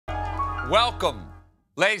Welcome,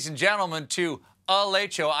 ladies and gentlemen, to A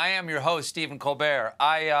Late Show. I am your host, Stephen Colbert.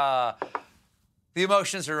 The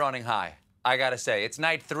emotions are running high, I gotta say. It's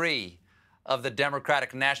night 3 of the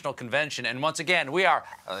Democratic National Convention, and once again, we are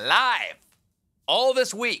live all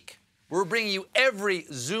this week. We're bringing you every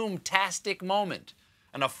Zoom-tastic moment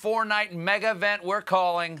in a 4-night mega event we're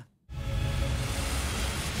calling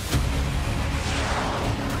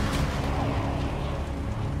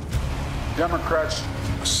Democrats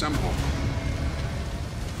Assemble.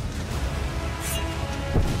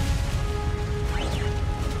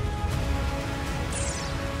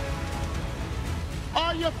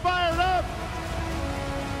 Are you fired up?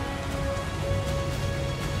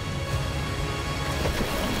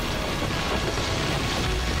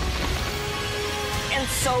 And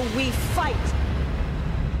so we fight.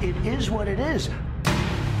 It is what it is.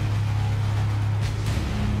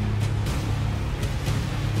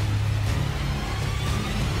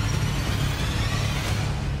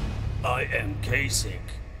 I am Kasich.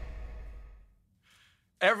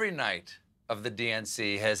 Every night of the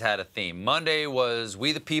DNC has had a theme. Monday was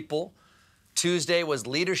We the People, Tuesday was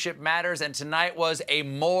Leadership Matters, and tonight was A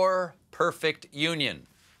More Perfect Union,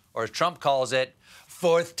 or as Trump calls it,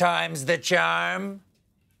 4th time's the charm.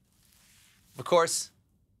 Of course,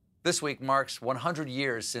 this week marks 100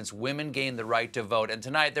 years since women gained the right to vote, and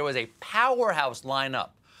tonight there was a powerhouse lineup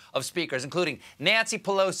of speakers, including Nancy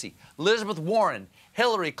Pelosi, Elizabeth Warren,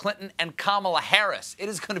 Hillary Clinton, and Kamala Harris. It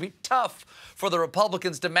is going to be tough for the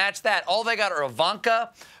Republicans to match that. All they got are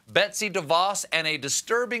Ivanka, Betsy DeVos, and a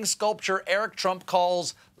disturbing sculpture Eric Trump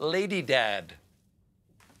calls Lady Dad.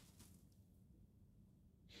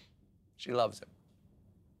 She loves him.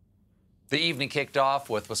 The evening kicked off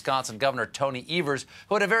with Wisconsin Governor Tony Evers,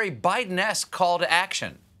 who had a very Biden-esque call to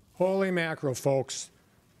action. Holy mackerel, folks.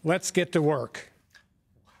 Let's get to work.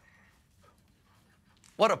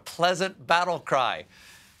 What a pleasant battle cry.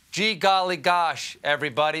 Gee golly gosh,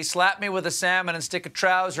 everybody. Slap me with a salmon and stick a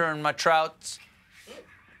trouser in my trouts.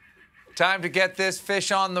 Time to get this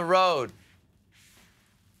fish on the road.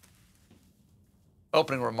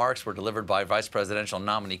 Opening remarks were delivered by Vice Presidential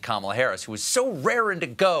nominee Kamala Harris, who was so raring to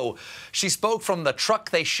go, she spoke from the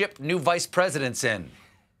truck they shipped new vice presidents in.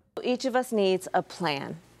 Each of us needs a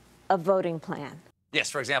plan, a voting plan.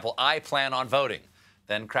 Yes, for example, I plan on voting,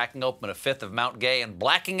 then cracking open a 5th of Mount Gay and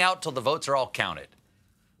blacking out till the votes are all counted.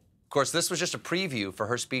 Of course, this was just a preview for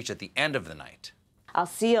her speech at the end of the night. I'll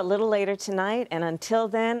see you a little later tonight, and until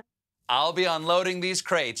then, I'll be unloading these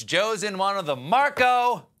crates. Joe's in one of them.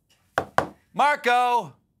 Marco!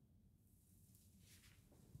 Marco!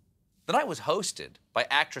 The night was hosted by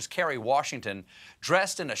actress Kerry Washington,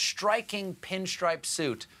 dressed in a striking pinstripe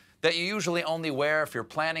suit that you usually only wear if you're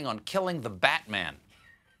planning on killing the Batman.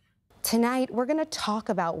 Tonight, we're going to talk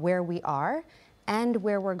about where we are and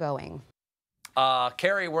where we're going.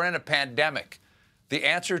 Kerry, we're in a pandemic. The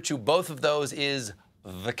answer to both of those is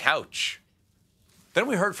the couch. Then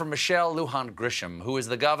we heard from Michelle Lujan Grisham, who is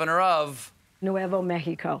the governor of Nuevo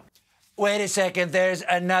Mexico. Wait a second, there's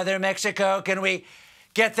another Mexico. Can we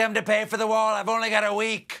get them to pay for the wall? I've only got a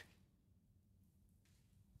week.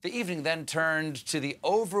 The evening then turned to the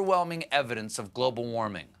overwhelming evidence of global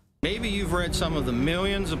warming. Maybe you've read some of the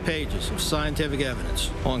millions of pages of scientific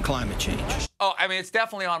evidence on climate change. Oh, I mean, it's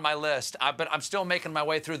definitely on my list, but I'm still making my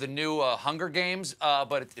way through the new Hunger Games,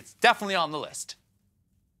 but it's definitely on the list.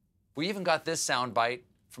 We even got this soundbite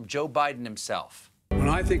from Joe Biden himself. When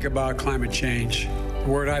I think about climate change, the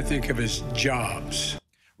word I think of is jobs.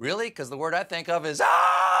 Really? Because the word I think of is,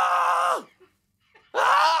 ah!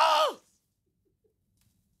 Ah!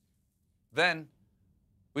 Then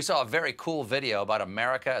we saw a very cool video about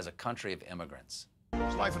America as a country of immigrants.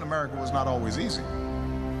 Life in America was not always easy.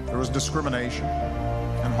 There was discrimination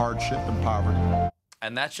and hardship and poverty.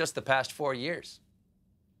 And that's just the past 4 years.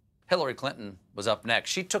 Hillary Clinton was up next.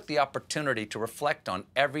 She took the opportunity to reflect on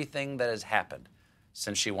everything that has happened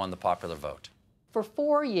since she won the popular vote. For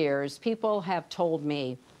 4 years, people have told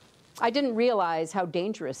me, I didn't realize how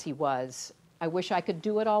dangerous he was. I wish I could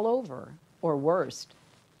do it all over. Or worst,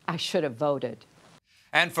 I should have voted.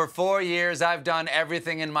 And for 4 years, I've done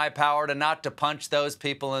everything in my power to not to punch those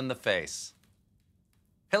people in the face.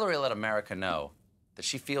 Hillary let America know that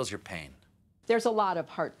she feels your pain. There's a lot of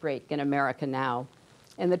heartbreak in America now.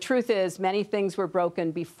 And the truth is, many things were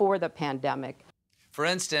broken before the pandemic. For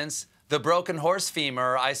instance, the broken horse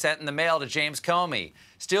femur I sent in the mail to James Comey.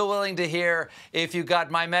 Still willing to hear if you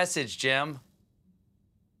got my message, Jim.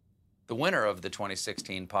 The winner of the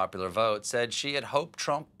 2016 popular vote said she had hoped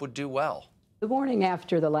Trump would do well. The morning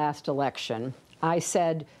after the last election, I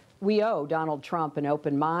said, we owe Donald Trump an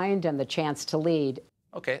open mind and the chance to lead.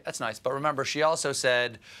 Okay, that's nice. But remember, she also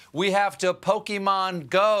said, we have to Pokemon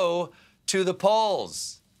Go to the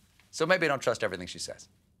polls. So maybe don't trust everything she says.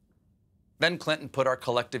 Then Clinton put our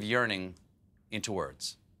collective yearning into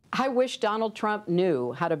words. I wish Donald Trump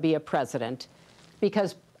knew how to be a president,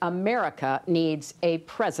 because America needs a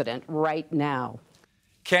president right now.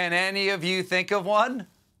 Can any of you think of one?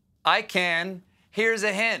 I can. Here's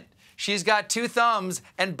a hint. She's got 2 thumbs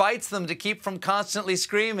and bites them to keep from constantly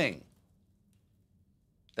screaming.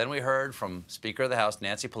 Then we heard from Speaker of the House,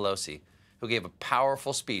 Nancy Pelosi, who gave a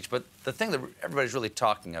powerful speech. But the thing that everybody's really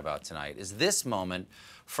talking about tonight is this moment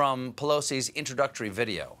from Pelosi's introductory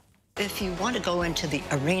video. If you want to go into the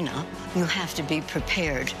arena, you have to be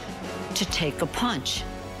prepared to take a punch.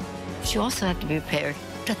 But you also have to be prepared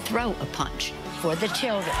to throw a punch for the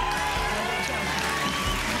children.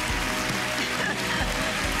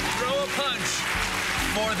 Throw a punch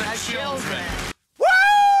for the children.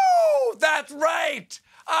 Woo! That's right!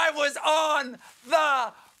 I was on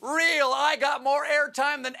the reel. I got more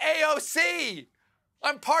airtime than AOC.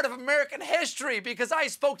 I'm part of American history because I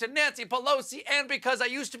spoke to Nancy Pelosi and because I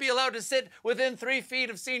used to be allowed to sit within 3 feet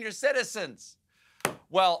of senior citizens.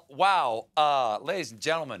 Well, wow, ladies and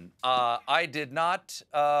gentlemen, I did not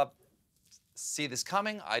see this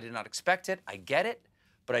coming. I did not expect it. I get it,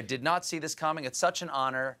 but I did not see this coming. It's such an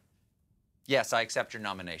honor. Yes, I accept your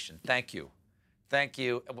nomination. Thank you. Thank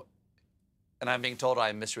you. And I'm being told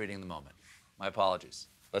I'm misreading the moment. My apologies.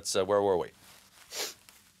 Let's, where were we?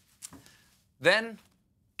 Then,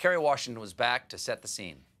 Kerry Washington was back to set the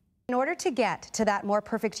scene. In order to get to that more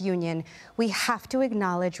perfect union, we have to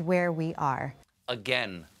acknowledge where we are.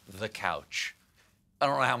 Again, the couch. I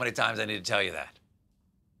don't know how many times I need to tell you that.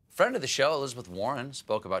 Friend of the show, Elizabeth Warren,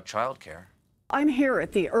 spoke about childcare. I'm here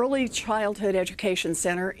at the Early Childhood Education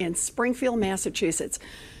Center in Springfield, Massachusetts,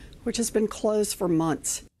 which has been closed for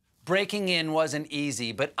months. Breaking in wasn't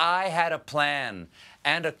easy, but I had a plan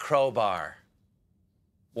and a crowbar.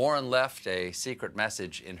 Warren left a secret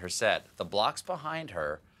message in her set. The blocks behind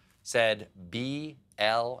her said BLM.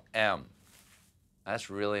 That's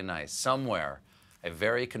really nice. Somewhere, a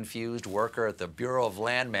very confused worker at the Bureau of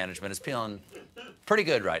Land Management is feeling pretty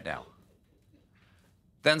good right now.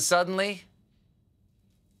 Then suddenly,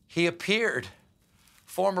 he appeared.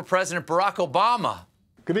 Former President Barack Obama.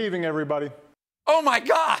 Good evening, everybody. Oh my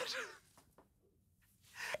God!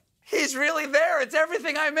 He's really there. It's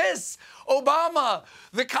everything I miss. Obama,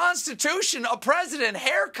 the Constitution, a president,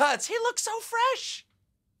 haircuts. He looks so fresh.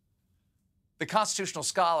 The constitutional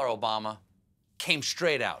scholar, Obama, came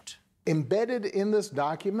straight out. Embedded in this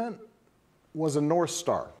document was a North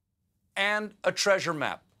Star. And a treasure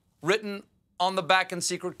map written on the back in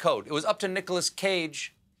secret code. It was up to Nicolas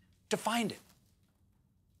Cage to find it.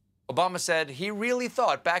 Obama said he really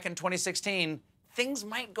thought back in 2016 things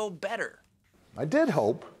might go better. I did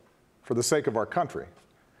hope, for the sake of our country,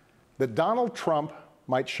 that Donald Trump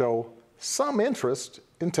might show some interest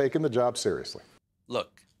in taking the job seriously.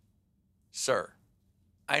 Look, sir,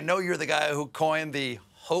 I know you're the guy who coined the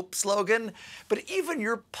hope slogan, but even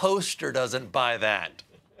your poster doesn't buy that.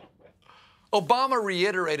 Obama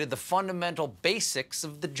reiterated the fundamental basics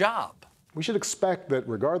of the job. We should expect that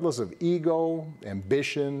regardless of ego,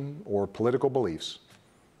 ambition, or political beliefs,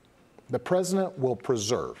 the president will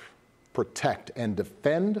preserve, protect, and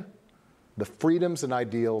defend the freedoms and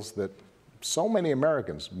ideals that so many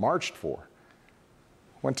Americans marched for,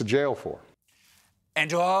 went to jail for. And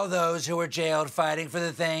to all those who were jailed fighting for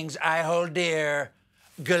the things I hold dear,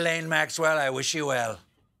 Ghislaine Maxwell, I wish you well.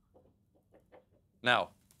 Now,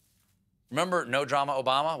 remember No Drama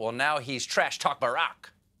Obama? Well, now he's Trash Talk Barack.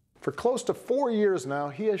 For close to 4 years now,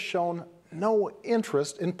 he has shown no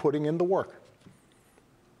interest in putting in the work.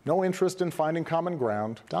 No interest in finding common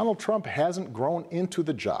ground. Donald Trump hasn't grown into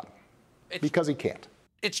the job because he can't.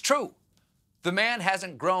 It's true. The man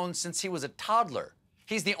hasn't grown since he was a toddler.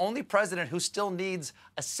 He's the only president who still needs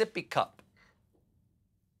a sippy cup.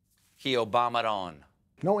 He Obama'd on.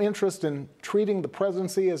 No interest in treating the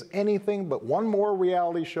presidency as anything but one more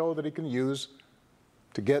reality show that he can use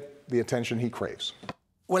to get the attention he craves.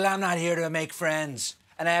 Well, I'm not here to make friends.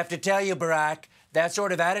 And I have to tell you, Barack, that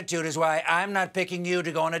sort of attitude is why I'm not picking you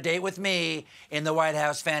to go on a date with me in the White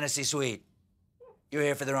House fantasy suite. You're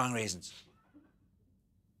here for the wrong reasons.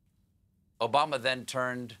 Obama then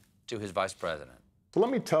turned to his vice president. So let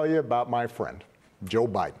me tell you about my friend, Joe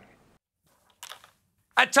Biden.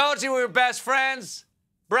 I told you we were best friends.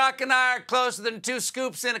 Barack and I are closer than 2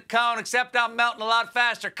 scoops in a cone, except I'm melting a lot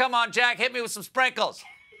faster. Come on, Jack, hit me with some sprinkles.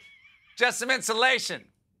 Just some insulation.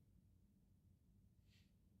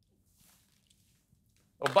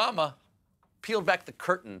 Obama peeled back the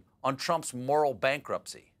curtain on Trump's moral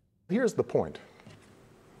bankruptcy. Here's the point.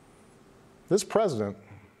 This president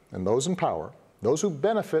and those in power, those who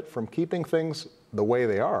benefit from keeping things the way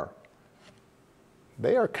they are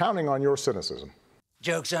counting on your cynicism.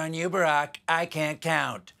 Joke's on you, Barack. I can't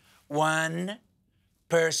count. 1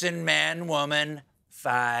 person, man, woman,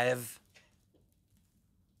 5.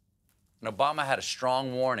 And Obama had a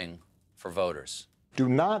strong warning for voters. Do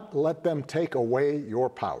not let them take away your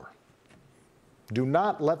power. Do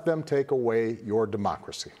not let them take away your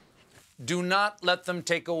democracy. Do not let them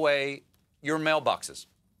take away your mailboxes.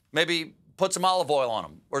 Maybe put some olive oil on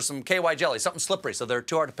them or some KY jelly, something slippery so they're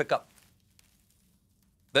too hard to pick up.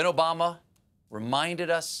 Then Obama reminded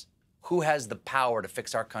us who has the power to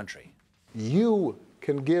fix our country. You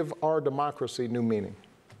can give our democracy new meaning.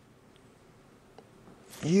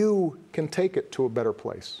 You can take it to a better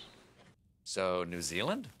place. So, New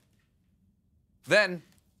Zealand? Then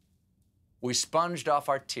we sponged off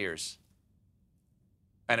our tears.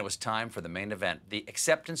 And it was time for the main event, the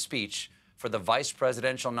acceptance speech for the vice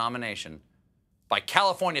presidential nomination by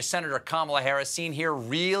California Senator Kamala Harris, seen here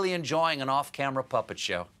really enjoying an off-camera puppet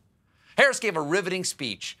show. Harris gave a riveting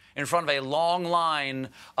speech in front of a long line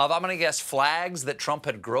of, I'm going to guess, flags that Trump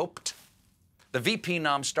had groped. The VP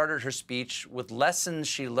nom started her speech with lessons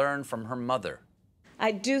she learned from her mother.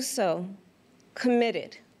 I do so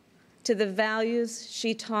committed to the values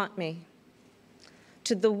she taught me,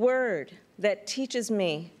 to the word that teaches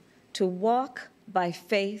me to walk by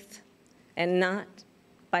faith and not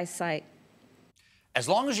by sight. As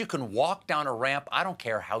long as you can walk down a ramp, I don't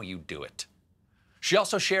care how you do it. She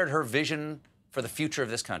also shared her vision for the future of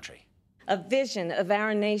this country. A vision of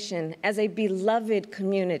our nation as a beloved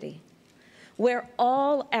community where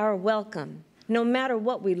all are welcome, no matter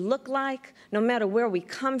what we look like, no matter where we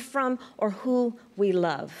come from, or who we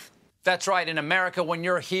love. That's right, in America, when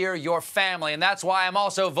you're here, you're family, and that's why I'm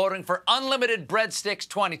also voting for Unlimited Breadsticks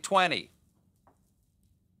 2020.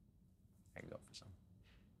 I can go for some.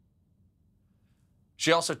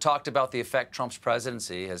 She also talked about the effect Trump's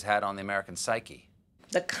presidency has had on the American psyche.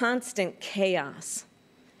 The constant chaos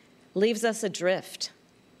leaves us adrift.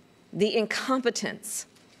 The incompetence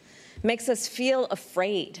makes us feel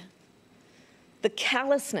afraid. The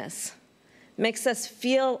callousness makes us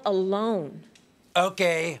feel alone.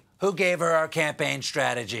 Okay, who gave her our campaign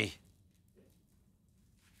strategy?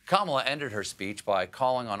 Kamala ended her speech by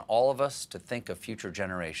calling on all of us to think of future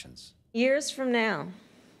generations. Years from now,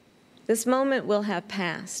 this moment will have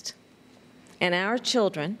passed, and our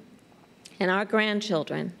children and our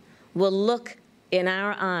grandchildren will look in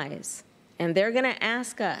our eyes, and they're going to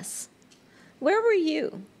ask us, where were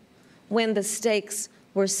you when the stakes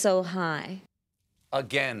were so high?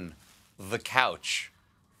 Again, the couch.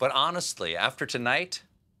 But honestly, after tonight,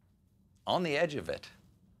 on the edge of it.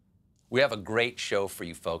 We have a great show for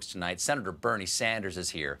you folks tonight. Senator Bernie Sanders is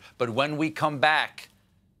here. But when we come back,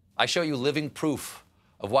 I show you living proof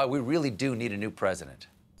of why we really do need a new president.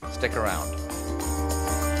 Stick around.